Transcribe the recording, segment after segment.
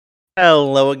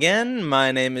Hello again.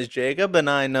 My name is Jacob, and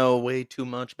I know way too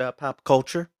much about pop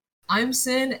culture. I'm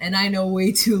Cyn, and I know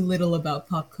way too little about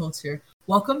pop culture.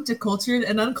 Welcome to Cultured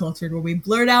and Uncultured, where we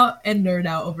blurt out and nerd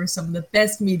out over some of the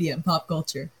best media in pop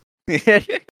culture.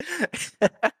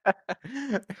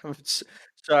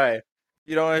 Sorry,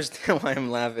 you don't understand why I'm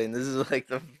laughing. This is like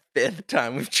the fifth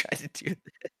time we've tried to do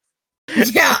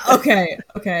this. Yeah, okay.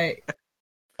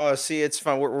 Oh, see, it's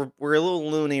fun. We're a little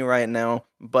loony right now,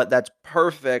 but that's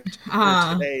perfect for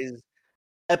Ah, today's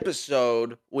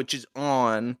episode, which is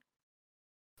on.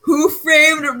 Who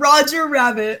Framed Roger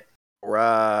Rabbit?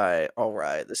 Right. All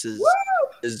right. This Woo!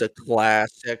 is a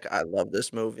classic. I love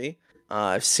this movie.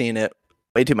 I've seen it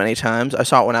way too many times. I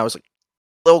saw it when I was a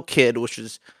little kid, which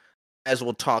is, as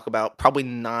we'll talk about, probably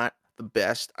not the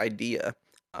best idea.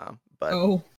 But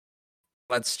Oh,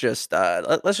 let's just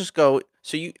go.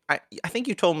 So I think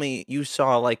you told me you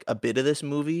saw like a bit of this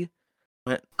movie,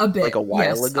 a like bit, a while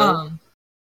yes. ago.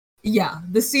 Yeah,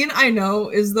 the scene I know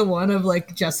is the one of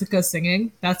like Jessica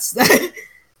singing. That's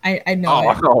I know Oh,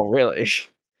 it. oh, really?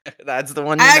 That's the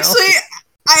one you I know. actually,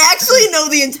 I actually know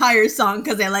the entire song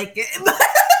because I like it.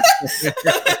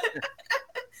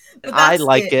 But I that's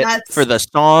like it. it for That's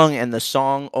the song and the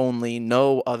song only,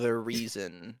 no other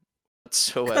reason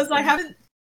because whatsoever.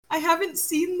 I haven't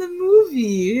seen the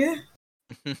movie.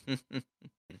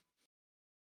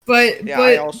 But Yeah,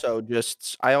 I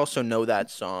also know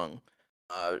that song,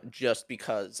 just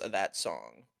because of that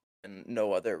song and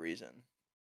no other reason.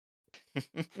 oh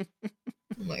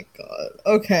my god.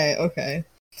 Okay.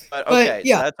 But But okay, so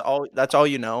yeah. that's all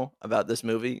you know about this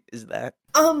movie is that?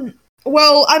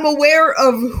 Well, I'm aware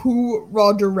of who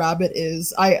Roger Rabbit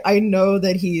is. I know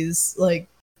that he's like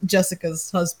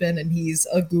Jessica's husband and he's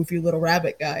a goofy little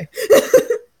rabbit guy.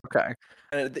 Okay.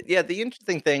 Yeah, the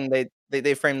interesting thing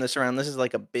they frame this around, this is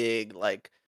like a big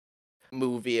like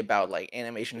movie about like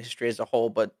animation history as a whole,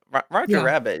 but Roger Yeah.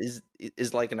 Rabbit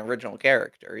is like an original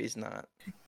character. He's not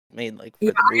made like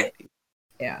Yeah, for the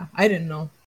movie. I didn't know.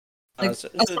 Like So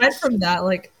aside from that,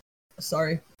 like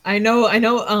sorry. I know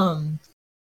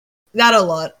not a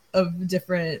lot of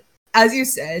different, as you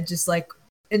said, just like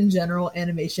in general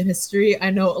animation history. I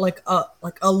know like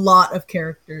a lot of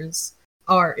characters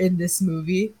are in this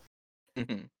movie,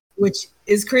 Mhm. which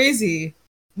is crazy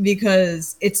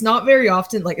because it's not very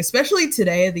often, like especially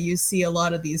today, that you see a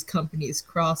lot of these companies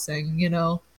crossing,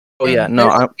 Oh yeah, and no,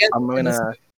 they're I'm together in this gonna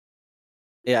movie.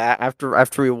 yeah,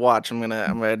 after we watch, I'm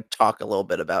gonna talk a little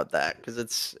bit about that because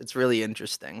it's really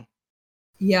interesting.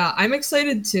 Yeah, I'm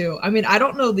excited too. I mean, I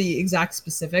don't know the exact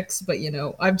specifics, but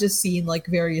I've just seen like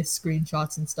various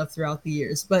screenshots and stuff throughout the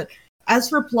years. But as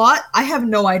for plot, I have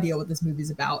no idea what this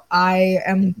movie's about. I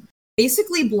am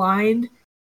basically blind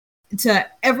to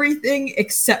everything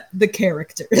except the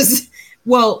characters.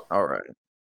 well, All right.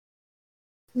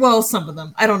 well, some of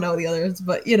them. I don't know the others,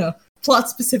 but plot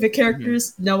specific Mhm.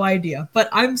 characters, no idea. But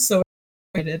I'm so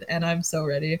excited and I'm so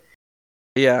ready.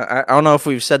 Yeah, I don't know if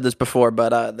we've said this before,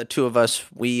 but the two of us,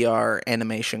 we are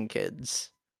animation kids,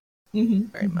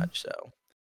 very Hmm. much so.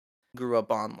 Grew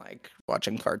up on like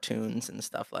watching cartoons and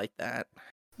stuff like that.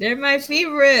 They're my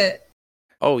favorite.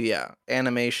 Oh yeah,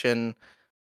 animation.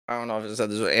 I don't know if I said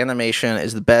this, but animation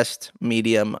is the best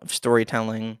medium of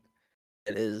storytelling.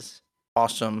 It is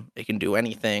awesome. It can do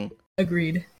anything.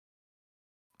 Agreed.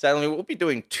 Sadly, we won't be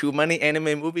doing too many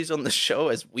anime movies on the show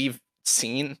as we've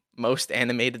seen most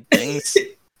animated things.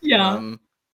 Yeah. Um,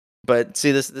 but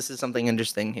see, this is something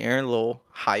interesting here. A little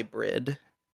hybrid.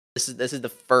 This is the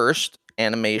first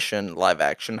animation live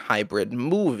action hybrid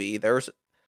movie. There's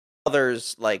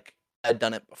others like had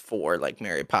done it before, like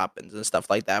Mary Poppins and stuff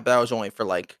like that, but that was only for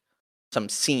like some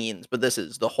scenes. But this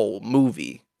is the whole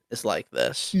movie is like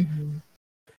this. Hmm.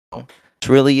 This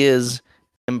really is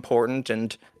important,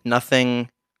 and nothing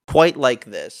quite like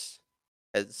this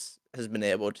has been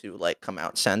able to like come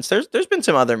out since. There's been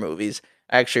some other movies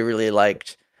I actually really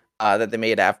liked that they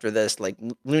made after this, like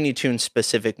Looney Tunes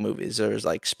specific movies. There was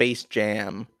like Space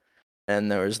Jam, and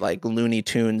there was like Looney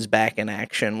Tunes Back in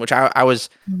Action, which I was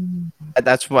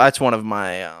that's one of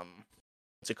my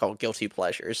what's it called, guilty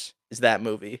pleasures, is that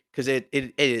movie because it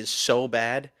is so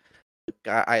bad.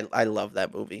 I love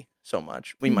that movie so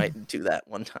much. We might do that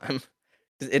one time.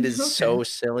 It is Okay. so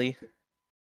silly.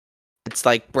 It's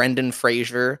like Brendan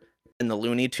Fraser and the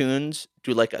Looney Tunes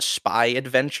do like a spy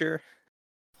adventure.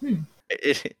 Hmm.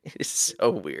 It is so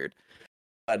weird.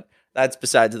 But that's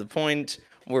besides the point.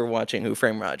 We're watching Who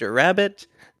Framed Roger Rabbit.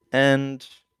 And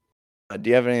do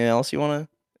you have anything else you want to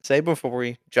say before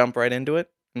we jump right into it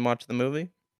and watch the movie?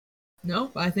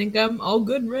 Nope, I think I'm all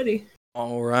good and ready.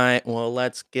 All right. Well,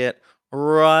 let's get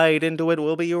right into it.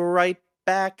 We'll be right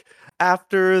back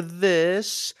after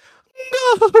this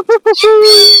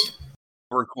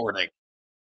Recording.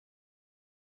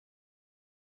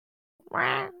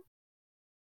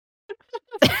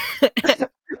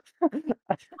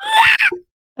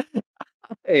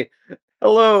 Hey,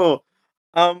 hello.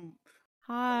 Um,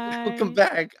 welcome Hi.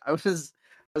 back. I was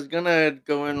gonna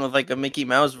go in with like a Mickey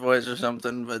Mouse voice or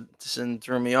something, but Cyn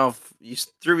threw me off.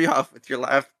 Threw me off with your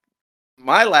laugh.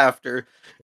 My laughter.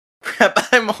 Crap,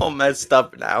 I'm all messed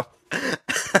up now.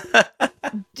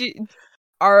 Do,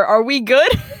 are we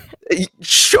good?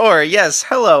 Sure. Yes.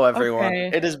 Hello, everyone.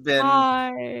 Okay. It has been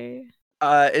Hi.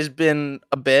 it's been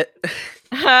a bit.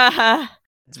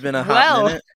 It's been a hot Well,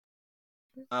 minute.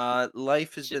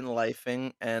 Life has sh- been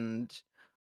lifing, and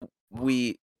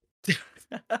we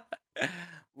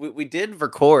we did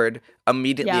record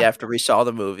immediately yeah. after we saw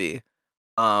the movie.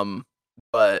 Um,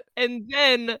 but And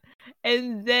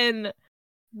then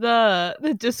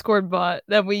the Discord bot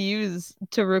that we use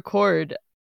to record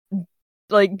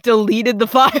like deleted the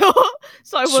file.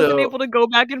 So I wasn't so able to go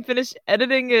back and finish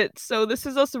editing it. So this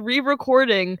is us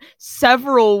re-recording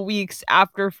several weeks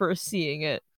after first seeing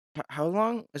it. how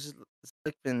long has it? It's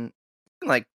like been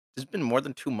like it's been more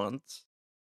than 2 months.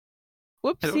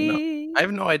 I don't know. Whoopsie. I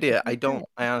have no idea. I Okay. don't.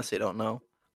 I honestly don't know.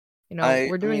 You know, I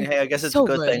we're I mean, doing hey, I guess it's a so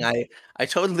good thing. good. I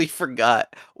totally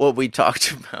forgot what we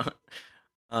talked about.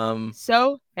 Um.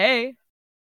 So, hey.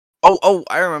 Oh,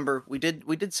 I remember. We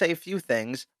did say a few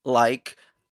things like,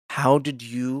 how did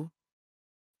you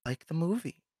like the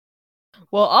movie?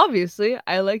 Well, obviously,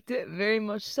 I liked it very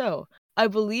much so. I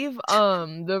believe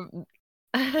the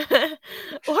Why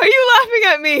are you laughing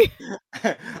at me?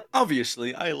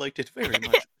 Obviously, I liked it very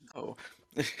much. Oh,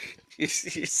 you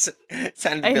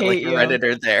sounded a I bit like hate a you.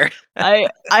 redditor there. I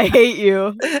hate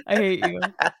you. I hate you.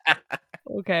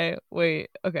 Okay, wait.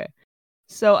 Okay.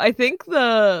 So I think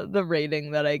the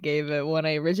rating that I gave it when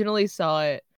I originally saw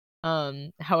it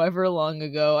however long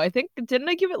ago, I think didn't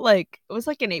I give it like it was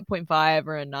like an 8.5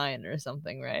 or a 9 or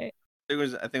something, right? I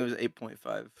think it was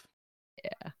 8.5.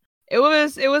 Yeah. It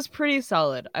was pretty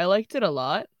solid. I liked it a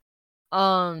lot.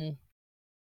 Um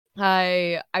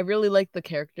I really liked the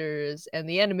characters and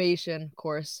the animation, of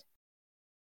course.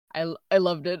 I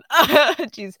loved it.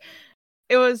 Jeez.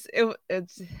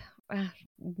 It's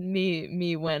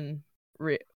me when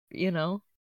you know.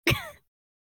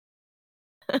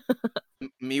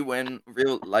 Me when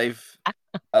real life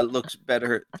looks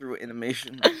better through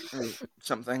animation or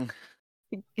something.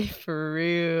 For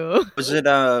real. Was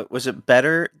it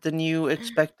better than you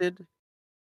expected?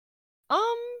 Um,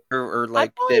 Or I'd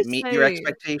like did probably it meet your say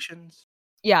expectations?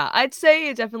 yeah, I'd say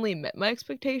it definitely met my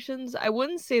expectations. I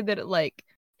wouldn't say that it like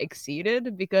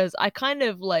exceeded because I kind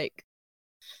of like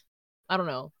I don't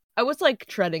know. I was like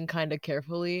treading kind of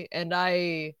carefully and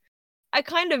I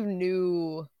kind of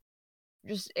knew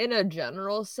just in a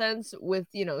general sense with,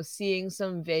 seeing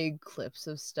some vague clips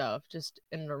of stuff just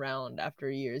in and around after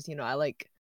years,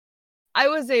 I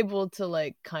was able to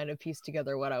like kind of piece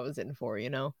together what I was in for.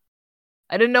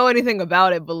 I didn't know anything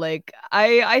about it, but like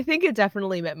I think it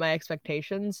definitely met my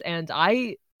expectations and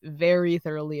I very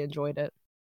thoroughly enjoyed it.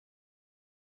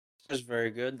 That's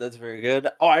very good. That's very good.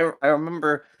 Oh, I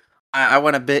remember I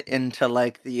went a bit into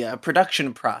like the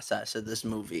production process of this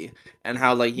movie and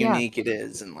how like Yeah. unique it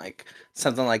is, and like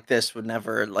something like this would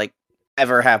never like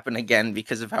ever happen again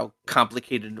because of how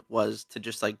complicated it was to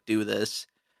just like do this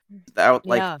without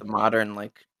like Yeah. the modern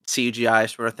like CGI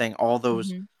sort of thing.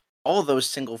 Mhm. All those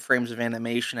single frames of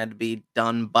animation had to be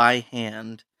done by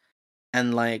hand,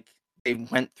 and like they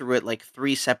went through it like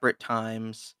three separate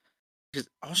times. Just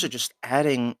also just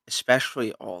adding,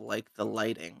 especially all like the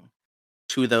lighting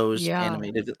to those Yeah.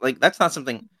 animated, like that's not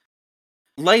something.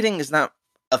 Lighting is not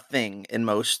a thing in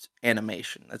most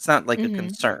animation. It's not like a Mhm.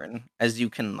 concern, as you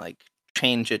can like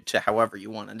change it to however you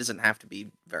want. It doesn't have to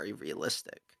be very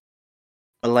realistic.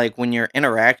 But like when you're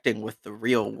interacting with the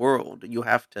real world, you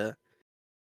have to.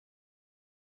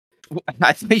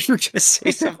 I thought you were gonna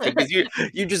say something because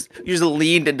you just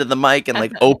leaned into the mic and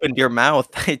like opened your mouth.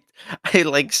 I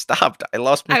like stopped. I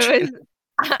lost my I train. was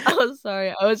I was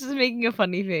sorry. I was just making a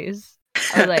funny face.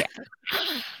 I was like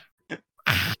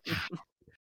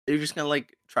You're just gonna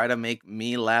like try to make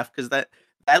me laugh because that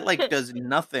like does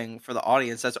nothing for the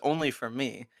audience. That's only for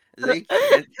me. They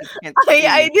can't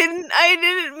I see.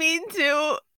 didn't mean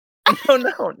to. No,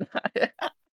 no, not.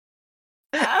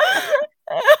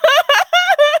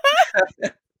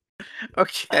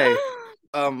 Okay.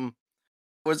 Um,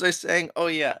 what was I saying? Oh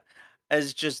yeah,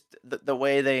 as just the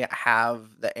way they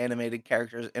have the animated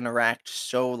characters interact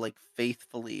so like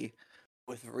faithfully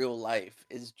with real life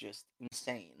is just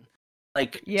insane.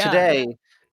 Like Yeah. today,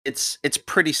 it's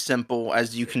pretty simple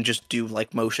as you can just do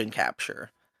like motion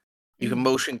capture. You can Mhm.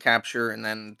 motion capture, and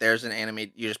then there's an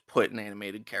animate. You just put an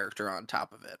animated character on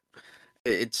top of it.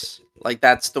 It's like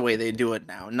that's the way they do it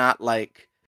now. Not like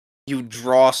you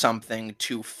draw something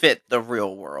to fit the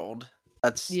real world.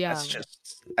 Yeah.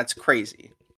 That's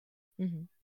crazy. Mhm.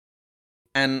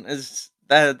 And is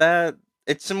that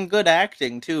it's some good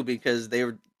acting too because they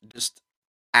were just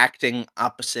acting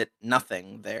opposite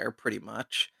nothing there pretty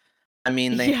much. I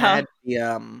mean, Yeah. they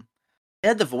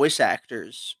had the voice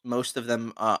actors, most of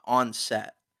them on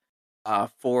set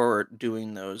for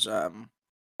doing those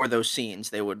scenes.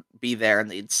 They would be there and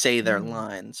they'd say their Mhm.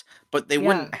 lines, but they Yeah.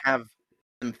 wouldn't have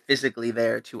them physically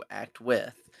there to act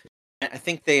with. I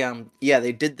think they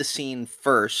did the scene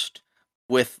first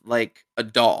with like a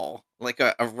doll, like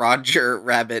a Roger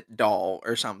Rabbit doll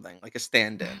or something, like a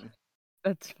stand-in.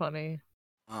 That's funny.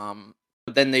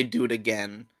 But then they do it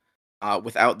again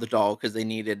without the doll because they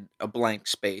needed a blank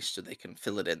space so they can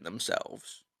fill it in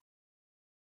themselves.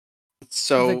 The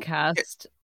So cast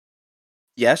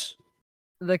yes.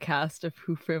 the cast of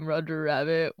Who Framed Roger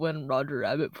Rabbit when Roger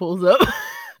Rabbit pulls up.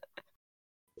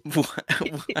 What?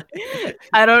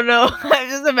 I don't know. I'm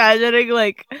just imagining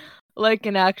like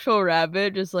an actual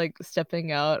rabbit just like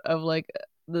stepping out of like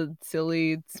the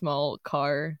silly small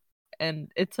car,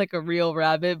 and it's like a real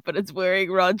rabbit, but it's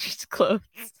wearing Roger's clothes.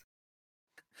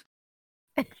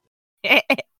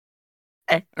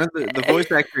 The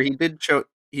voice actor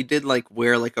he did like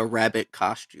wear like a rabbit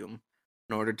costume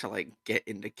in order to like get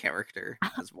into character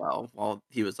as well while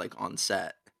he was like on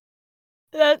set.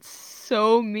 That's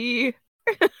so me.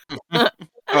 Oh,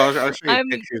 I'll show you I'm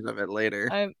pictures of it later.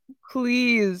 I'm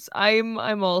please. I'm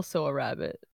also a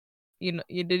rabbit. Did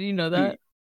you know You that?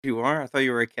 you are? I thought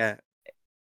you were a cat.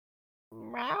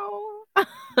 Meow. Wait,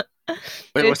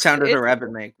 what It's sound does a it's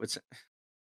rabbit make? What's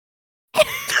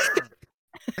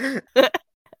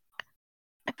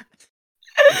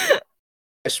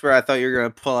I swear I thought you were gonna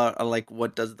pull out a like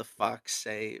what does the fox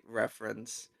say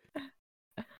reference.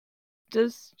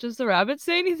 Does the rabbit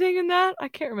say anything in that? I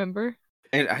can't remember.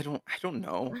 And I don't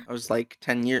know. I was like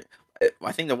 10 years.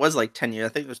 I think it was like 10 years. I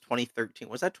think it was 2013.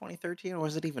 Was that 2013 or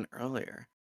was it even earlier?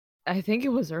 I think it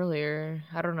was earlier.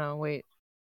 I don't know. Wait.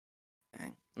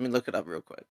 Dang. Let me look it up real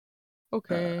quick. Uh,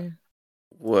 Okay.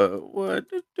 what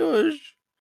does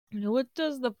What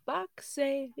does the fox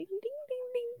say? Ding ding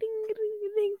ding ding ding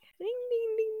ding ding ding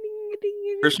ding ding ding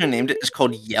ding person who named ding it is ding.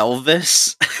 called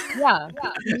Yelvis? Yeah.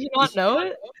 Did you not know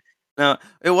it? No,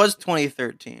 it was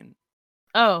 2013.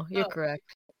 Oh, you're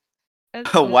correct.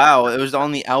 Oh wow, it was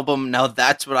on the album. Now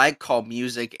that's what I call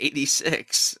music.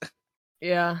 86.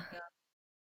 Yeah.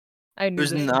 I It knew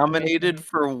was this information. nominated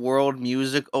for World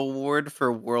Music Award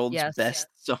for World's Yes. Best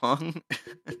Song.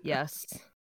 Yes.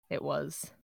 It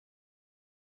was.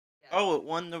 Oh, it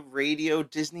won the Radio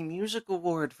Disney Music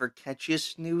Award for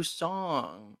Catchiest New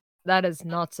Song. That is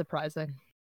not surprising.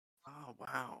 Oh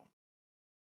wow.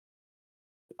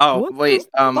 Oh What wait, does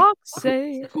the fox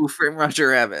say? Who Framed Roger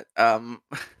Rabbit?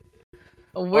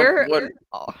 Where? What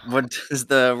Oh. what does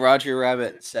the Roger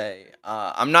Rabbit say?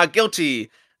 I'm not guilty.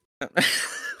 That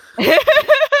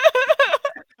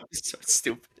was so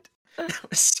stupid. That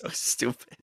was so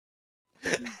stupid.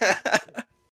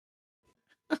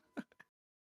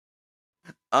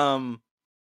 um,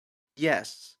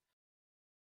 yes.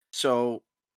 So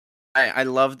I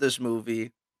love this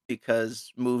movie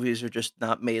because movies are just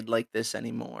not made like this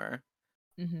anymore.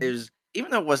 Mhm. There's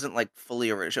even though it wasn't like fully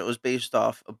original, it was based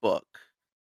off a book.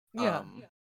 Yeah. Um,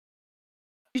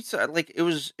 it's like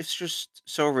it's just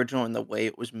so original in the way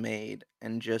it was made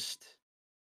and just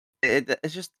it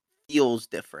just feels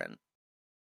different.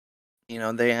 You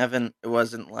know, they haven't it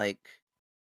wasn't like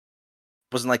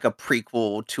a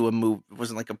prequel to a movie. It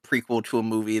wasn't like a prequel to a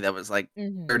movie that was like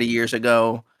 30 Mhm. years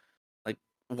ago. Like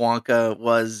Wonka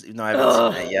was, even though I haven't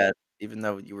seen that Ugh. yet, even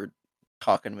though you were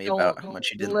talking to me about Don't. how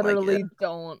much you didn't like it. Literally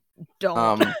don't.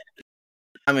 Um,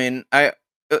 I mean,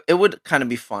 it would kind of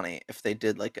be funny if they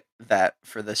did like that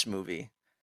for this movie.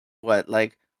 What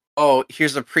like, oh,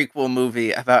 here's a prequel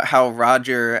movie about how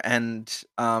Roger and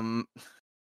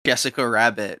Jessica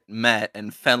Rabbit met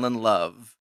and fell in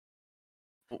love.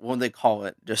 What would they call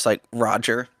it? Just like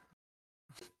Roger.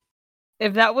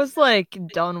 If that was like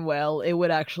done well, it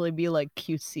would actually be like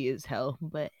cutesy as hell,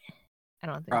 but I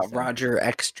don't think so. Roger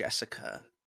X Jessica.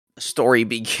 The story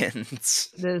begins.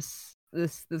 This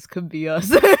could be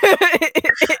us.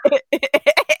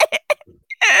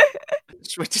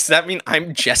 Wait, does that mean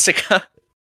I'm Jessica?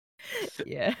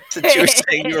 Yeah. Since you were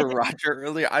saying you were Roger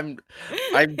earlier, I'm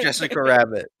Jessica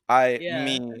Rabbit. Yeah.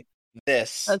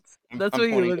 This. That's I'm what you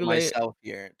pointing look to like. myself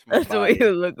here, to my That's what body.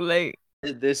 you look like.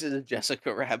 This is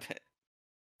Jessica Rabbit.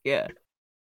 Yeah.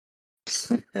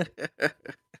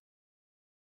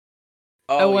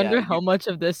 I Oh yeah, wonder how much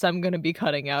of this I'm gonna be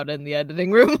cutting out in the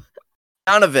editing room.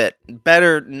 none of it.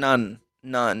 Better none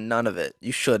of it.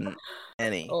 You shouldn't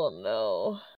any. Oh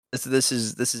no. This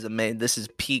is amazing. This is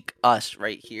peak us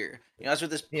right here. That's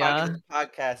what Yeah. this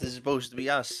podcast is supposed to be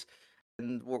us,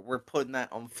 and we're putting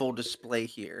that on full display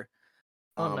here.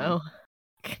 Oh Um. no.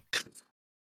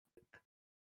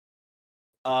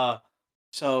 Uh.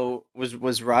 So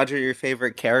was Roger your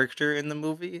favorite character in the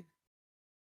movie?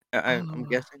 I'm Oh,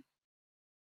 guessing.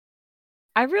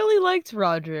 I really liked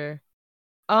Roger.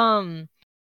 Um,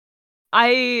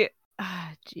 I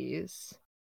jeez.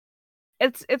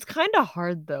 It's kind of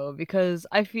hard though because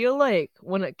I feel like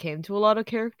when it came to a lot of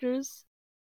characters,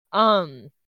 um,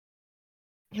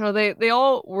 they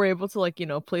all were able to like,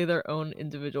 play their own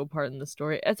individual part in the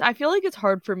story. I feel like it's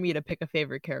hard for me to pick a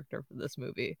favorite character for this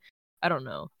movie. I don't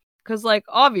know. Cuz like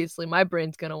obviously my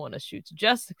brain's going to want to shoot to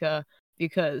Jessica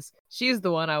because she's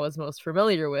the one I was most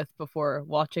familiar with before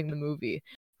watching the movie.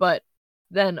 But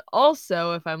then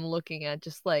also if I'm looking at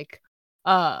just like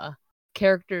uh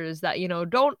characters that,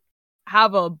 don't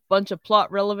have a bunch of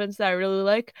plot relevance that I really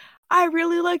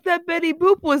like that Betty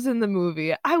Boop was in the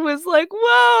movie. I was like,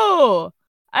 "Whoa!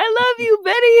 I love you,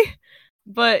 Betty."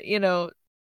 But,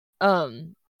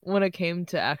 when it came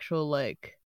to actual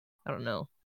like, I don't know,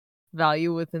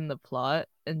 value within the plot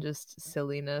and just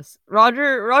silliness,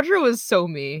 Roger was so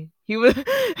me. He was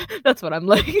that's what I'm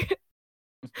like.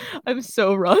 I'm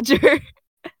so Roger.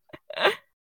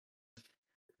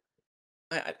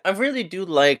 I really do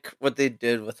like what they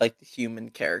did with like the human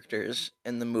characters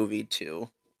in the movie too,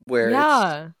 where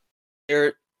Yeah.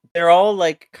 they're they're all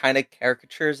like kind of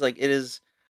caricatures. Like it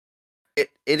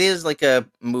is like a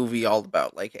movie all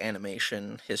about like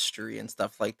animation history and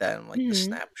stuff like that, and like the Mhm.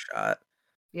 snapshot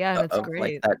Yeah, and it's of like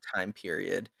great. that time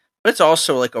period. But it's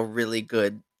also like a really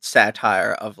good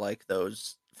satire of like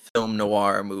those film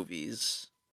noir movies.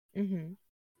 Mhm.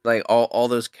 Like all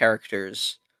those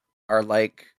characters are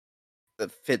like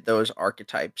that fit those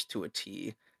archetypes to a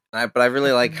T. But I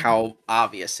really like Definitely. how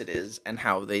obvious it is and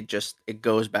how it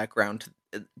goes back around to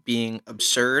it being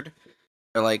absurd.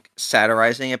 They're like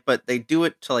satirizing it, but they do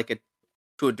it to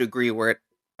to a degree where it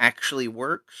actually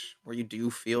works, where you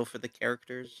do feel for the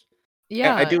characters. I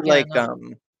Yeah, do yeah, like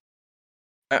no.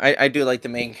 I do like the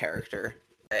main character,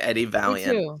 Eddie Me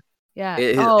Valiant. too. Yeah.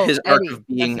 Oh, His arc Eddie. of That's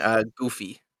being his name.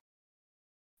 goofy.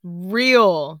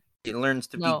 Real. He learns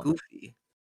to be No. goofy.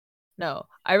 No,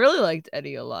 I really liked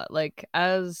Eddie a lot. Like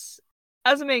as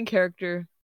a main character,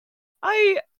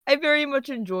 I very much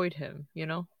enjoyed him.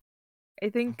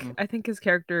 Mhm. I think his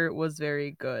character was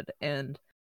very good and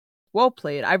well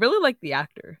played. I really like the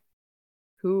actor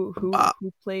Bob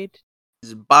who played.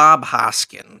 is Bob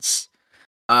Hoskins.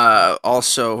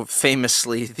 Also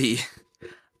famously the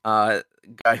uh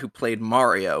guy who played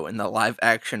Mario in the live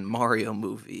action Mario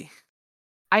movie.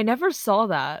 I never saw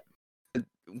that.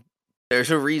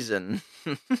 There's a reason.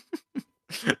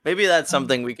 Maybe that's Um,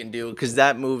 something we can do because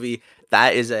that movie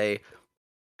that is a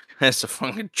that's a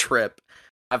fucking trip.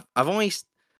 I've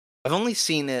only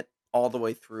seen it all the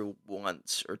way through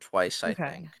once or twice, I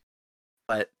okay. think.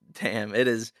 But damn, it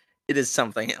is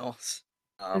something else.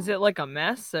 Is Um it like a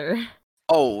mess or?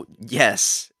 oh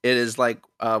yes, it is like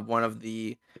one of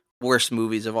the worst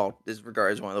movies of all is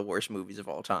regarded as one of the worst movies of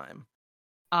all time.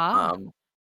 Ah. Um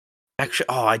actually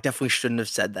I definitely shouldn't have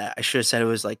said that. I should have said it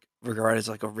was like regarded as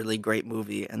like a really great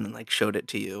movie and then like showed it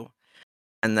to you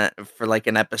and that for like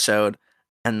an episode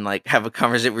and like have a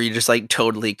conversation where you're just like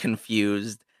totally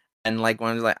confused and like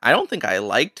one was like, I don't think I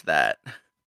liked that.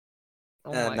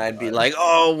 Oh my And I'd be god. like,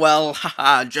 "Oh, well,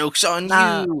 haha, joke's on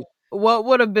Nah. you." What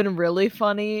would have been really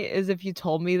funny is if you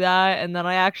told me that and then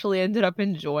I actually ended up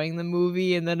enjoying the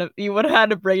movie and then you would have had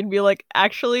to break and be like,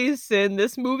 "Actually, Sin,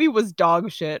 this movie was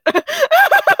dog shit."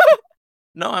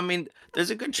 No, I mean, there's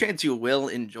a good chance you will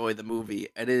enjoy the movie,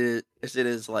 and it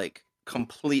is like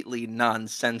completely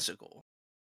nonsensical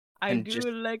I and do just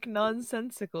like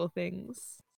nonsensical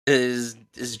things. is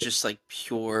just like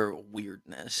pure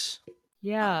weirdness. Um,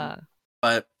 Yeah.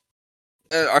 but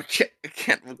I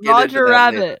can't we'll get into Roger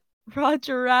that later. Rabbit.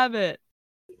 Roger Rabbit.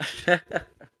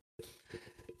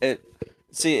 it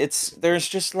see, there's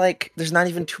just like there's not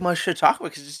even too much to talk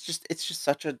about because it's just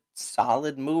such a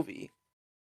solid movie.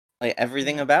 Like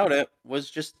everything Yeah. about it is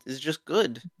just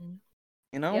good, Mhm.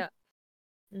 you know? Yeah.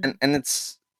 Mhm. And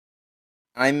it's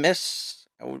I miss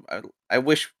I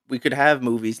wish we could have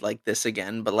movies like this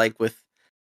again, but like with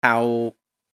how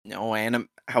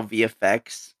how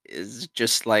VFX is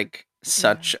just like Yeah.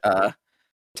 such a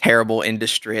terrible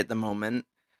industry at the moment.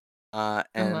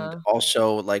 And Uh-huh.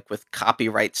 also like with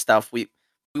copyright stuff, we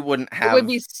wouldn't It would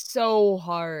be have so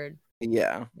hard.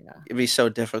 yeah, Yeah. it'd be so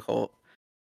difficult.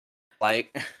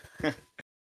 Like,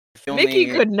 Mickey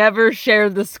could never share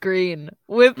the screen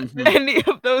with any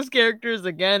of those characters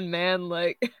again, man.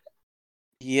 Like,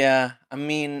 yeah, I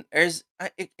mean,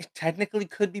 it technically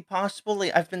could be possible.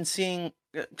 Like, I've been seeing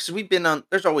because we've been on.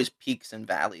 There's always peaks and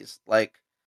valleys. Like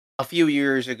a few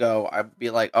years ago, I'd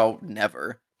be like, oh,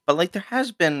 never. But like, there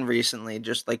has been recently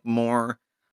just like more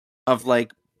of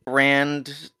like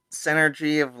brand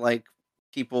synergy of like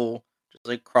people just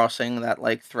like crossing that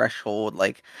like threshold.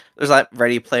 Like, there's that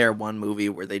Ready Player One movie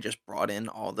where they just brought in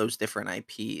all those different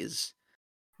IPs.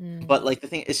 But like the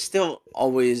thing is still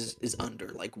always is under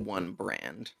like one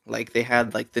brand. Like they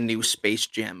had like the new Space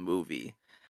Jam movie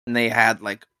and they had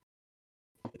like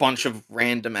a bunch of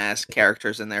random ass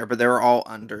characters in there, but they were all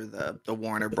under the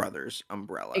Warner Brothers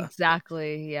umbrella.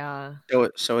 exactly, yeah.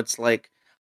 So it's like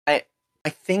I I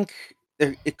think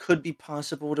it could be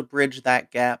possible to bridge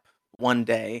that gap one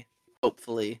day,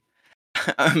 hopefully.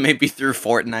 Maybe through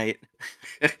Fortnite.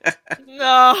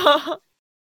 No.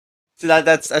 So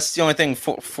that's the only thing.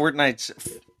 Fortnite's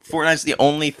the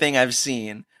only thing I've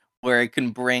seen where it can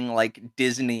bring like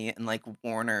Disney and like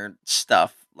Warner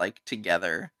stuff like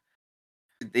together.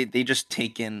 They just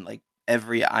take in like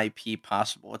every IP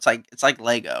possible. It's like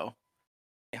Lego.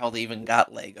 Hell, they even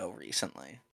got Lego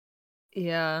recently.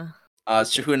 Yeah.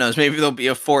 So who knows? Maybe there'll be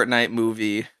a Fortnite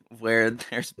movie where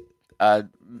there's uh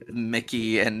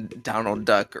Mickey and Donald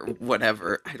Duck or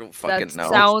whatever. I don't fucking That know.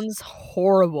 sounds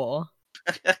horrible.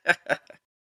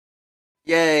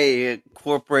 Yay,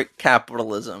 corporate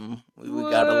capitalism. We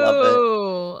gotta love it.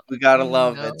 Whoa. We gotta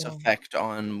love its No. effect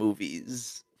on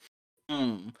movies.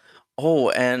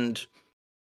 Oh, and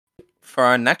for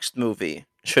our next movie,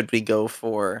 should we go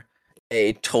for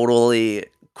a totally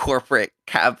corporate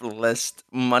capitalist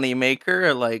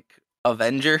moneymaker like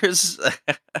Avengers?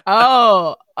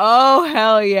 Oh,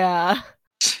 hell yeah.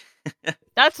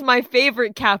 That's my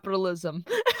favorite capitalism.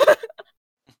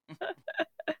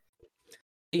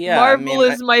 Yeah, Marvel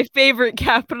is my favorit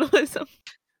capitalism.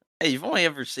 Hey, you've only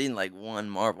ever seen like one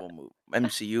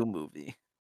MCU movie.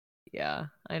 Yeah,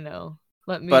 I know.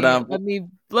 Let But me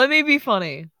be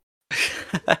funny.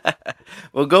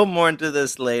 we'll go more into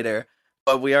this later.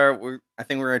 But I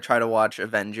think we're gonna try to watch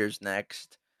Avengers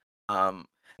next.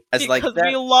 As like Because that.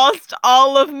 we lost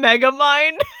all of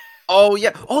Megamind. Oh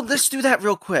yeah. Oh, let's do that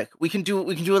real quick. We can do a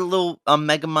little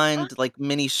Megamind like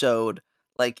mini-sode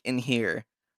like in here.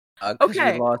 Because we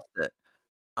Okay. lost it.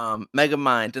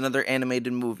 Megamind, another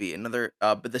animated movie,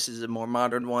 but this is a more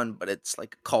modern one, but it's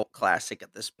like a cult classic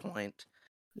at this point.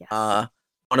 Yes.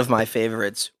 One of my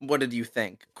favorites. What did you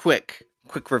think? Quick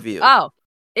review. Oh,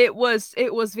 it was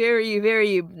very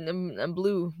very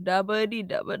blue. Dabba dee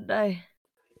dabba die.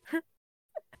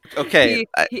 Okay.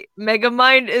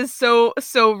 Megamind is so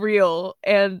real,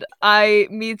 and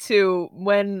me too.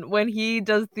 When he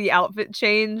does the outfit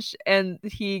change and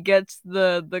he gets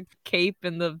the cape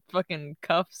and the fucking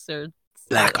cuffs or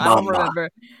Black I don't Mamba. remember.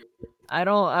 I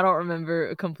don't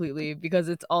remember completely because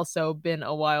it's also been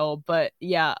a while. But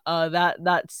yeah,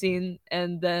 that scene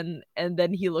and then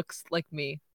he looks like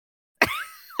me.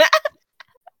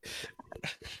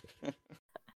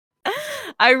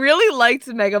 I really liked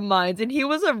Megamind, and he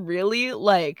was a really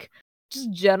like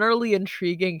just generally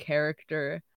intriguing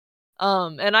character.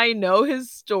 And I know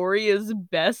his story is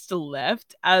best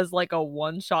left as like a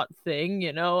one-shot thing,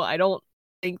 you know? I don't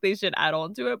think they should add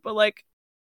on to it, but like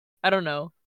I don't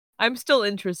know. I'm still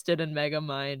interested in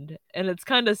Megamind, and it's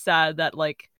kind of sad that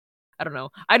like I don't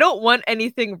know. I don't want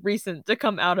anything recent to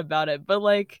come out about it, but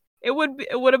like it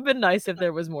would have been nice if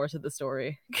there was more to the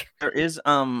story.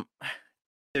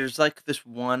 There's like this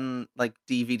one like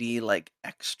DVD like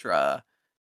extra.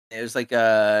 It was like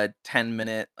a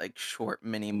 10-minute like short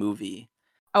mini movie.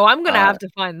 Oh, I'm gonna have to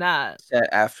find that. Set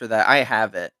after that. I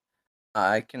have it.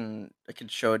 I can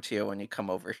show it to you when you come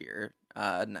over here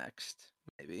next,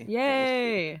 maybe. We'll see.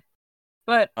 Yay!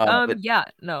 But But yeah,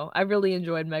 no, I really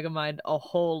enjoyed Megamind a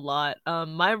whole lot.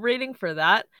 My rating for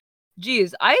that,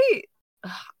 geez, I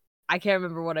can't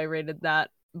remember what I rated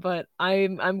that, but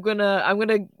I'm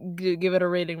gonna give it a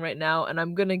rating right now, and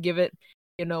I'm gonna give it,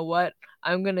 you know what?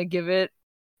 I'm gonna give it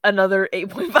another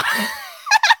 8.5.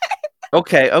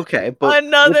 okay, but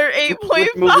Another which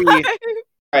 8.5. movie?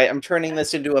 All right, I'm turning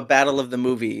this into a battle of the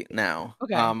movie now.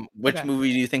 Okay. Which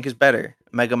movie do you think is better,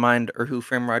 Megamind or Who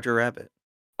Framed Roger Rabbit?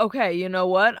 Okay, you know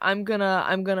what? I'm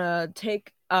gonna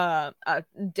take a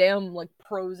damn like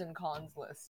pros and cons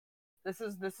list. This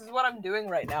is what I'm doing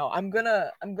right now. I'm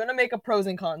gonna make a pros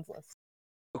and cons list.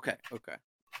 Okay.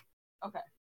 Okay.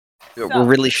 We're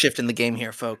really shifting the game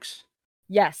here, folks.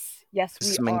 Yes, we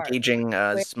Some are.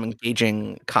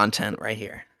 engaging content right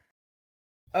here.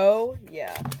 Oh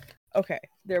yeah. Okay,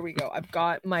 there we go. I've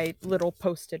got my little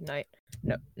post-it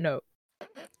note.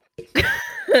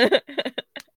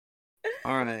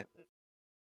 All right.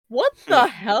 What the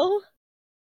hell?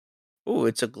 Oh,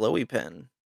 it's a glowy pen.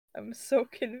 I'm so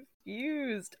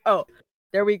confused. Oh,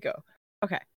 there we go.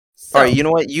 Okay. All So, right, you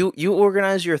know what? You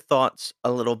organize your thoughts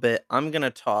a little bit. I'm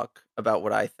gonna talk about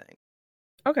what I think.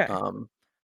 okay. Um,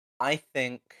 I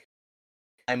think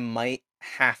I might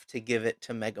have to give it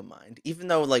to Megamind, even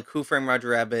though like Who Framed Roger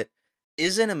Rabbit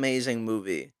is an amazing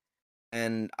movie,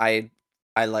 and I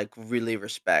like really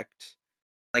respect.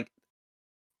 Like,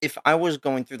 if I was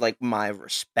going through like my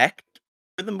respect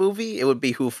for the movie, it would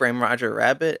be Who Framed Roger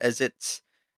Rabbit, as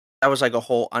that was like a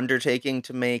whole undertaking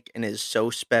to make and is so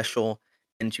special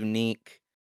and unique.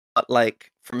 But,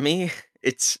 like, for me,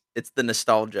 it's the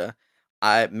nostalgia.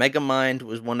 I Megamind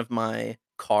was one of my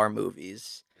car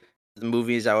movies. The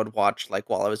movies I would watch, like,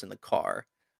 while I was in the car,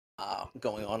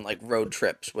 going on, like, road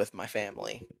trips with my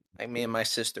family. Like, me and my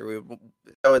sister,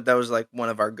 that was, like, one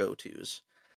of our go-tos.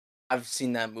 I've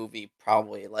seen that movie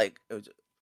probably, like, it was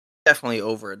definitely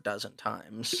over a dozen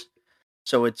times.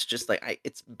 So it's just, like,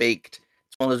 it's baked.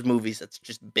 It's one of those movies that's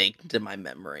just baked into my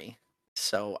memory.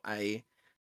 So I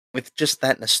with just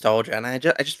that nostalgia, and I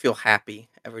just feel happy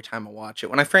every time I watch it.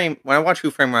 When I watch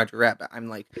Who Framed Roger Rabbit, I'm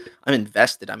like I'm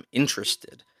invested, I'm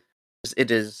interested. 'Cause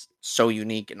it is so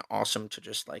unique and awesome to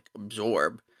just like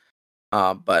absorb.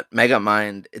 But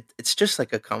Megamind, it's just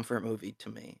like a comfort movie to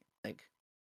me. Like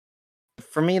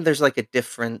for me, there's like a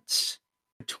difference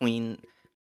between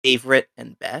favorite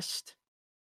and best.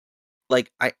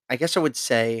 Like I guess I would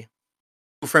say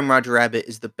Who Framed Roger Rabbit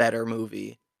is the better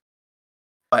movie,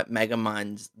 but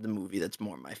Megamind's the movie that's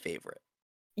more my favorite.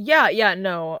 Yeah,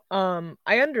 no.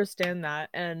 I understand that,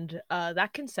 and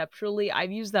that conceptually,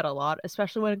 I've used that a lot,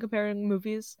 especially when comparing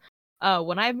movies.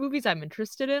 When I have movies I'm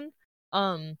interested in,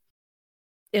 um,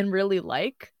 and really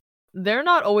like, they're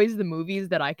not always the movies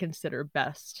that I consider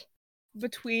best.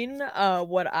 Between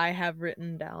what I have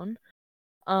written down,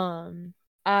 um,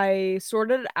 I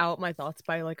sorted out my thoughts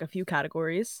by like a few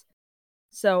categories.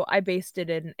 So I based it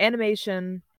in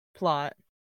animation, plot,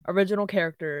 original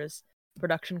characters,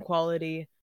 production quality,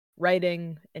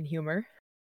 writing, and humor.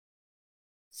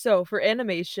 So for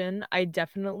animation, I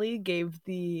definitely gave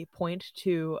the point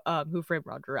to Who Framed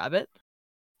Roger Rabbit.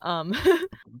 Um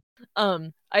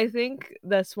I think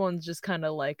this one's just kind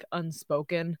of like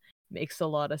unspoken, makes a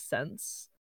lot of sense.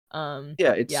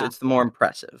 Yeah, Yeah, it's the more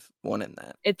impressive one in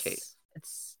that case.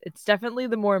 it's definitely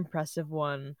the more impressive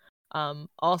one.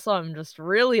 Also I'm just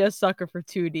really a sucker for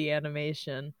 2D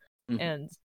animation Mhm. and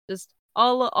just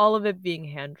all of it being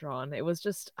hand drawn. It was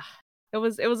just it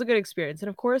was a good experience. And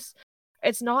of course,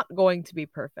 it's not going to be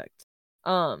perfect.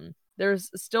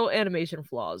 There's still animation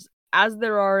flaws as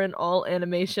there are in all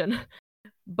animation,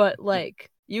 but like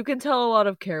you can tell a lot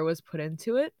of care was put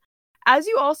into it. As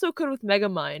you also could with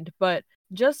Megamind, but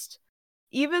just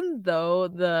even though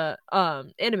the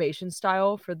animation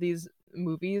style for these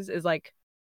movies is like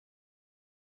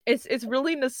it's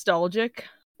really nostalgic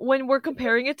when we're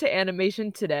comparing it to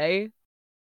animation today,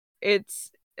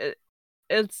 it's it,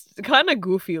 it's kind of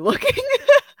goofy looking.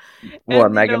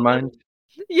 What, And Megamind?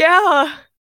 yeah,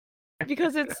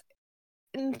 because it's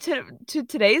to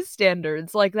today's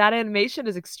standards, like that animation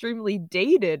is extremely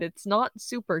dated. It's not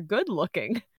super good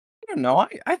looking. I don't know.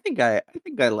 I think I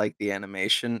like the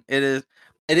animation. It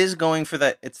is going for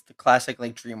that. It's the classic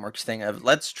like DreamWorks thing of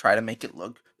let's try to make it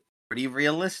look pretty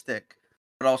realistic,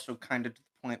 but also kind of to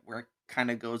the point where it kind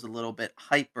of goes a little bit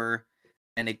hyper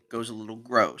and it goes a little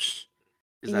gross.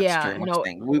 Because that's Yeah, DreamWorks no,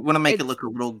 thing. We want to make it it's look a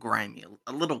little grimy,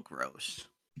 a little gross.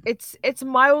 it's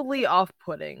mildly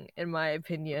off-putting in my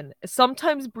opinion.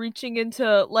 Sometimes breaching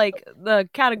into like the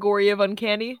category of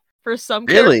uncanny for some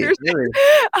Really, characters. really.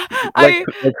 I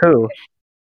Like who?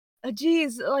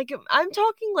 geez, like I'm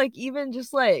talking like even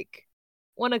just like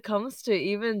when it comes to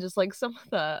even just like some of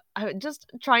the I'm just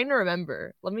trying to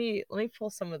remember. Let me pull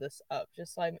some of this up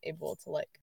just so I'm able to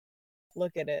like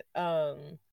look at it.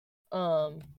 Um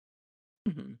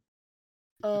Mhm.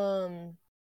 um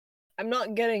I'm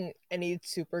not getting any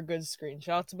super good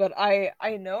screenshots, but I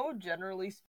know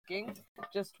generally speaking,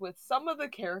 just with some of the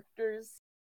characters,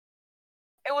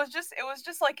 it was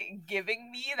just like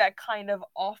giving me that kind of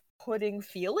off-putting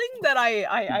feeling that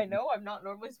I know I'm not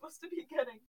normally supposed to be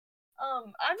getting.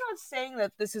 I'm not saying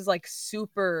that this is like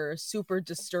super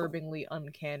disturbingly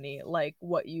uncanny like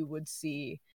what you would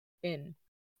see in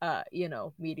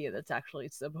media that's actually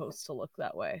supposed to look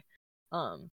that way.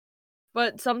 Um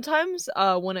but sometimes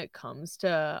when it comes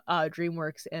to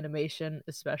DreamWorks animation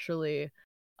especially,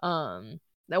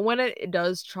 that when it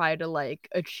does try to like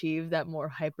achieve that more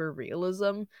hyper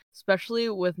realism, especially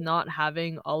with not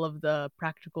having all of the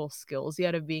practical skills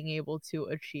yet of being able to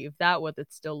achieve that with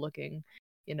it still looking,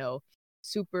 you know,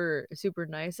 super super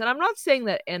nice. And I'm not saying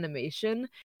that animation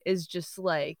is just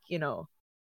like,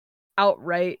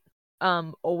 outright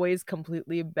always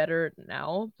completely better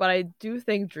now, but I do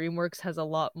think DreamWorks has a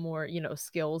lot more,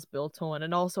 skills built on,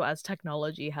 and also as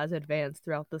technology has advanced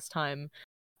throughout this time,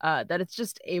 that it's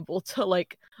just able to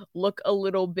like look a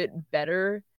little bit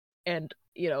better and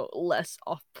less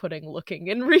off-putting looking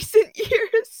in recent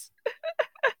years.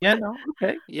 Yeah, no,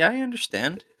 okay. Yeah, I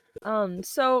understand.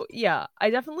 So yeah,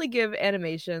 I definitely give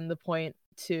animation the point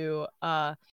to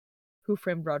Who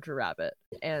Framed Roger Rabbit.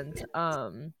 And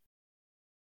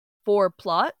for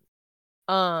plot,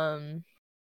 um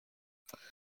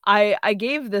I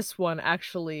gave this one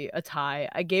actually a tie.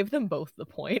 I gave them both the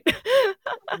point.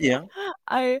 Yeah.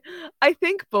 I I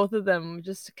think both of them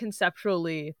just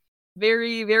conceptually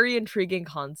very very intriguing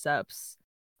concepts.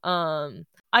 I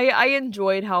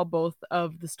enjoyed how both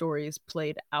of the stories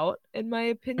played out in my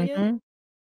opinion. Mhm.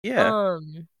 Yeah.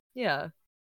 Yeah.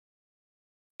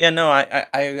 Yeah, no, I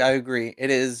agree. It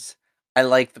is I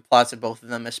like the plots of both of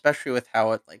them, especially with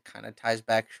how it, like, kinda ties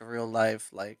back to real life,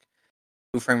 like,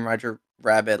 Who Framed Roger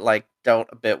Rabbit, like, dealt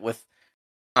a bit with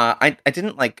I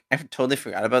didn't, like I totally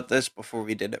forgot about this before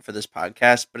we did it for this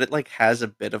podcast, but it, like, has a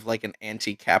bit of, like, an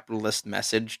anti-capitalist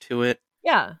message to it,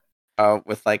 Yeah.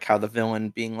 with, like, how the villain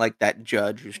being, like, that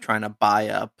judge who's trying to buy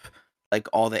up, like,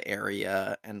 all the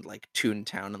area and, like,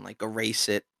 Toontown and, like, erase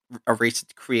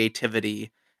its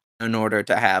creativity in order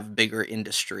to have bigger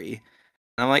industry.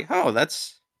 And I'm like, "Oh,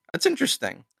 that's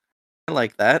interesting. I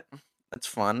like that. That's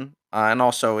fun." And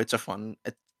also it's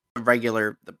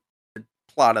the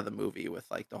plot of the movie with,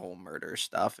 like, the whole murder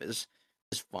stuff is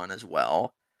fun as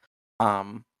well.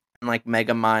 And, like,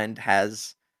 Megamind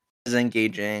is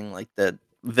engaging, like, the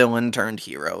villain turned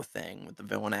hero thing with the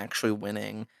villain actually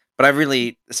winning. But I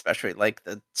really especially like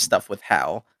the stuff with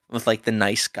Hal, with, like, the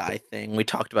nice guy thing. We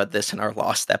talked about this in our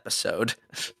Lost episode.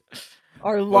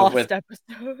 Our With lost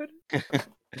episode.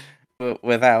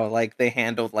 with how, like, they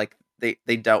handled, like they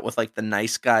dealt with, like, the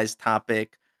nice guys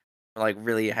topic, like,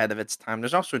 really ahead of its time.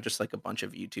 There's also just, like, a bunch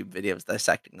of YouTube videos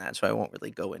dissecting that, so I won't really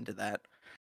go into that.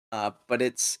 But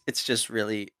it's just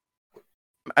really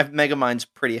Megamind's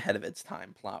pretty ahead of its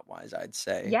time plot-wise, I'd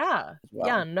say, Yeah. as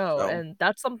Yeah, well. no, So, and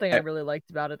that's something I I really liked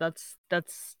about it.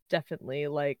 That's definitely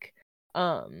like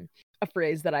a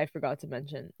phrase that I forgot to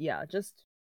mention. Yeah, just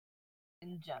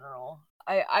in general.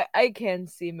 I can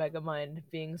see Megamind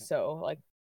being so like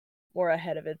more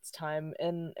ahead of its time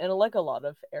in like a lot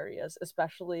of areas,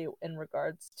 especially in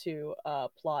regards to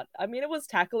plot. I mean, it was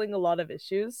tackling a lot of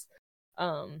issues.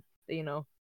 That, I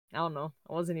don't know.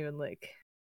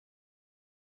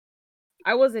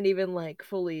 I wasn't even like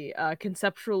fully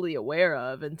conceptually aware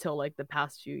of until like the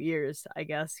past few years, I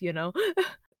guess.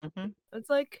 Mhm. It's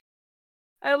like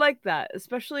I like that,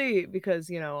 especially because,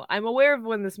 I'm aware of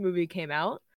when this movie came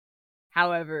out.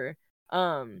 However,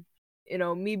 um,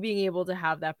 me being able to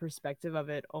have that perspective of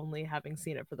it only having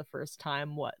seen it for the first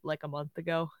time, what, like a month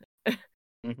ago?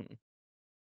 Mhm.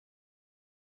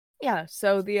 Yeah,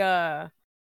 so the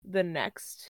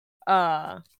next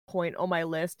uh point on my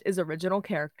list is original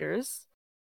characters.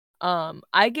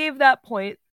 I gave that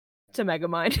point to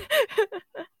Megamind.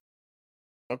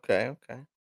 Okay, okay.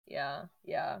 Yeah,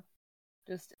 yeah.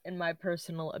 Just in my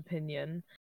personal opinion.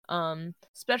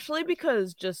 Especially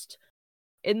because just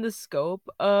in the scope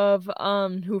of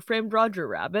Who Framed Roger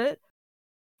Rabbit,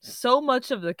 so much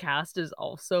of the cast is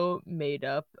also made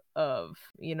up of,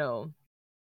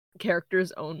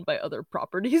 characters owned by other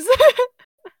properties.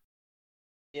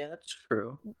 Yeah, that's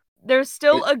true. There's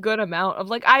still It a good amount of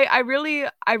like I really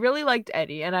liked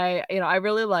Eddie, and I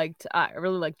really liked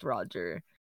Roger.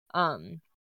 Um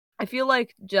I feel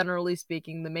like generally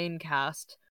speaking the main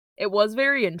cast, it was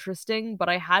very interesting, but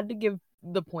I had to give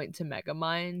the point to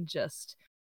Megamind just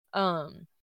um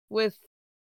with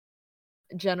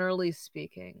generally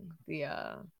speaking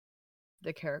the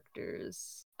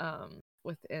characters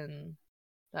within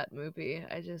that movie.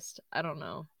 I don't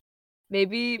know.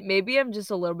 Maybe I'm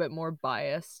just a little bit more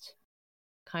biased,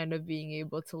 kind of being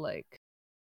able to like,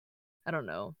 I don't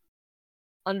know,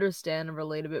 understand and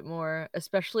relate a bit more,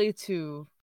 especially to,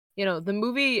 the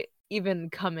movie even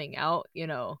coming out,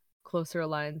 closer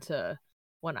aligned to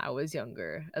when I was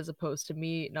younger, as opposed to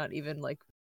me not even like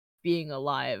being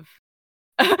alive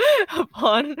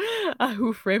upon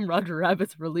Who Framed Roger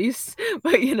Rabbit's release.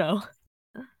 But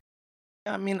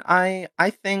I mean, I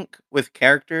think with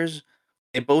characters,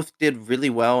 they both did really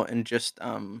well in just,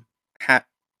 ha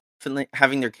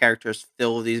having their characters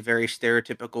fill these very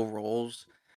stereotypical roles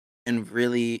in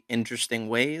really interesting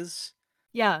ways.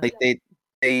 Yeah. Like they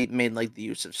made like the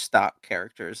use of stock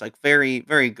characters like very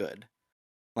very good.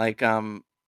 Like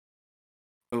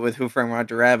with Who Framed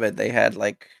Roger Rabbit, they had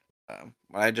like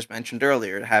what I just mentioned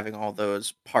earlier, having all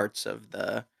those parts of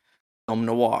the film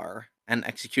noir and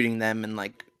executing them in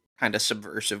like kind of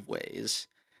subversive ways,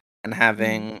 and Mhm.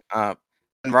 having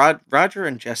and Roger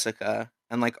and Jessica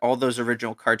and like all those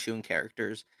original cartoon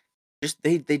characters, just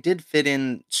they did fit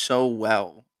in so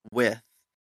well with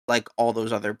like all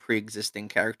those other pre-existing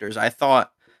characters. I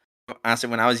thought honestly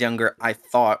when I was younger, I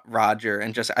thought Roger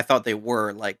and just I thought they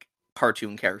were like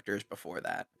cartoon characters before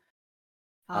that.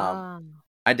 Um, Ah.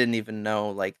 I didn't even know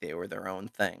like they were their own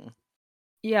thing.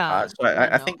 Yeah. So Yeah,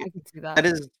 I no, think I can see that that.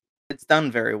 is it's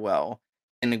done very well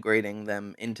integrating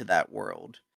them into that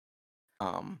world.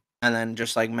 And then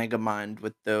just like Megamind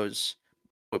with those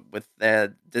with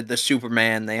the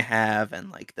Superman they have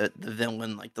and like the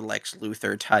villain like the Lex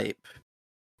Luthor type.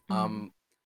 Mhm. Um,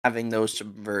 Having those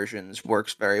subversions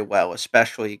works very well,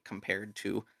 especially compared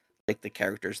to like the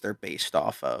characters they're based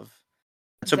off of.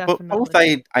 So both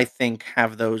Definitely. I think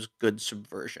have those good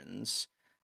subversions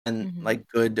and Mhm. like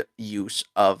good use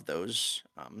of those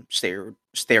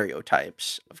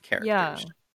stereotypes of characters. Yeah.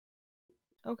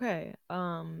 Okay.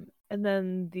 And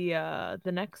then the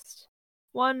next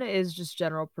one is just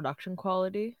general production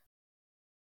quality.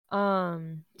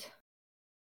 Um,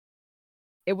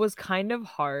 it was kind of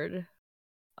hard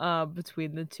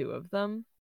between the two of them.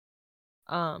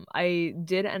 I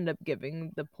did end up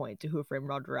giving the point to Who Framed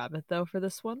Roger Rabbit though for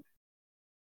this one.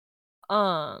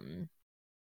 Um,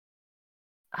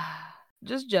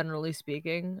 just generally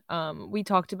speaking, we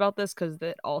talked about this because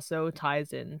that also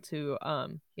ties into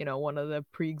one of the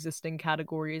pre-existing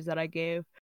categories that I gave,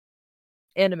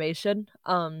 animation.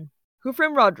 Who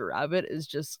Framed Roger Rabbit is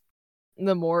just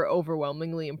the more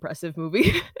overwhelmingly impressive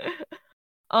movie.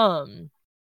 um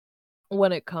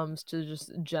when it comes to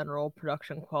just general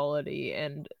production quality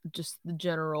and just the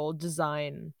general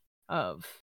design of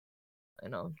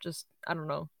just I don't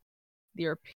know,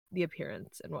 the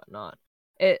appearance and whatnot.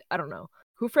 I don't know.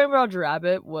 Who Framed Roger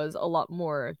Rabbit was a lot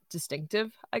more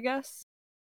distinctive, I guess.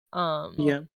 Um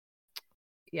Yeah.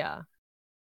 yeah.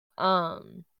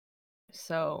 Um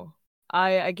so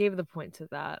I gave the point to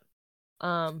that.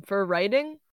 For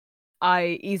writing,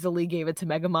 I easily gave it to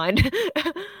Megamind.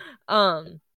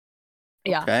 um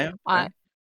yeah. Okay. I Okay.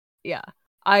 yeah.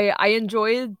 I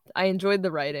enjoyed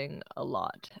the writing a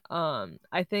lot.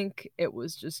 I think it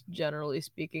was just generally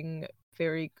speaking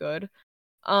very good.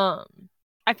 Um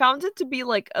I found it to be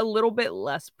like a little bit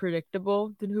less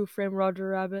predictable than Who Framed Roger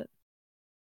Rabbit.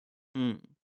 Hmm.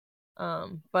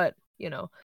 But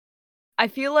I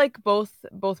feel like both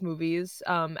movies,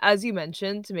 as you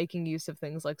mentioned, making use of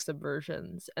things like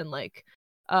subversions and like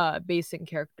basing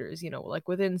characters, like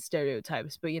within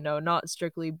stereotypes, but not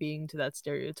strictly being to that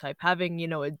stereotype, having,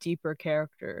 a deeper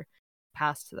character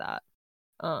past that.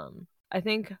 I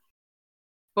think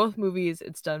both movies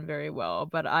it's done very well,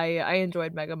 but I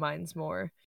enjoyed Megamind's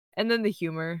more. And then the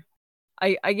humor.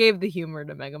 I gave the humor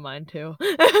to Megamind too.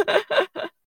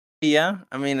 Yeah,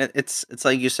 I mean it's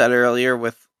like you said earlier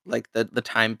with like the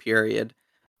time period.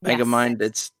 Yes, Megamind,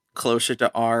 it's closer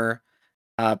to our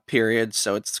period,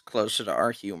 so it's closer to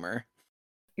our humor.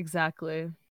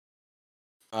 exactly.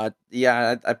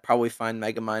 Yeah, I'd probably find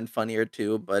Megamind funnier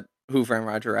too, but Who Framed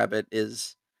Roger Rabbit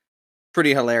is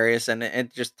pretty hilarious, and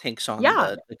it just takes on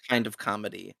Yeah, the kind of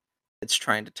comedy it's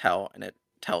trying to tell, and it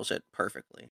tells it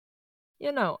perfectly.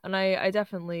 and I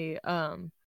definitely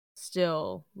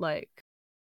still like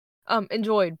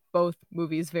enjoyed both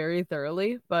movies very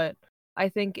thoroughly, but I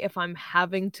think if I'm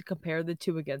having to compare the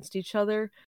two against each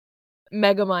other,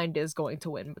 Megamind is going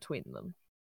to win between them.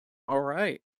 All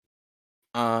right.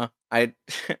 I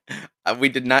we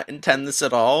did not intend this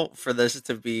at all for this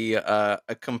to be a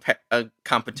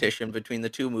competition between the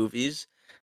two movies,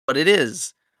 but it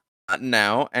is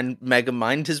now, and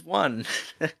Megamind has won.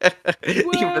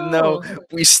 Even though Whoa!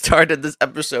 we started this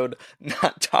episode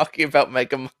not talking about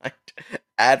Megamind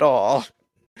at all,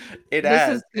 it This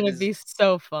has. is gonna be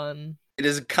so fun. It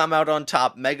has come out on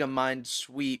top. Megamind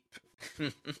sweep.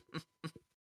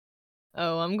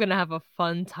 Oh, I'm gonna have a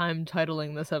fun time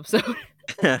titling this episode.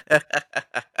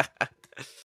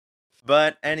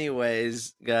 But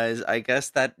anyways, guys, I guess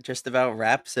that just about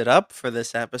wraps it up for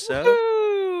this episode.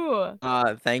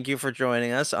 Woohoo! Thank you for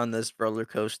joining us on this roller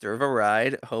coaster of a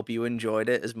ride. Hope you enjoyed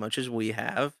it as much as we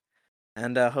have,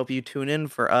 and hope you tune in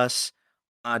for us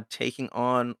taking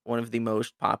on one of the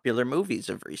most popular movies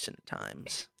of recent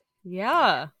times.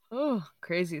 Yeah. Oh,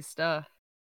 crazy stuff.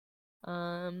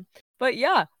 Um, But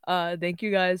yeah, thank you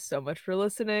guys so much for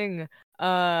listening.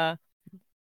 I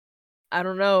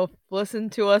don't know,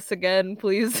 listen to us again,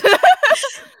 please.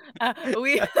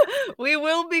 We we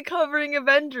will be covering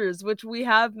Avengers, which we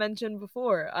have mentioned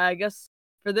before. I guess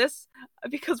for this,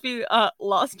 because we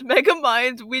lost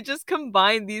Megamind, we just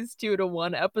combined these two to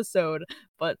one episode,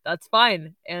 but that's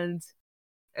fine, and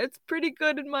it's pretty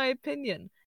good in my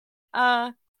opinion.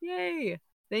 Yay!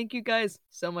 Thank you guys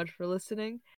so much for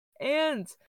listening, and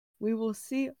we will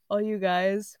see all you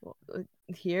guys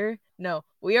here. No,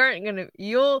 we aren't gonna.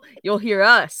 You'll hear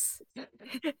us.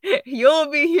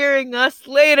 You'll be hearing us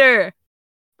later.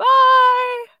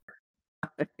 Bye.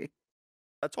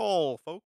 That's all, folks.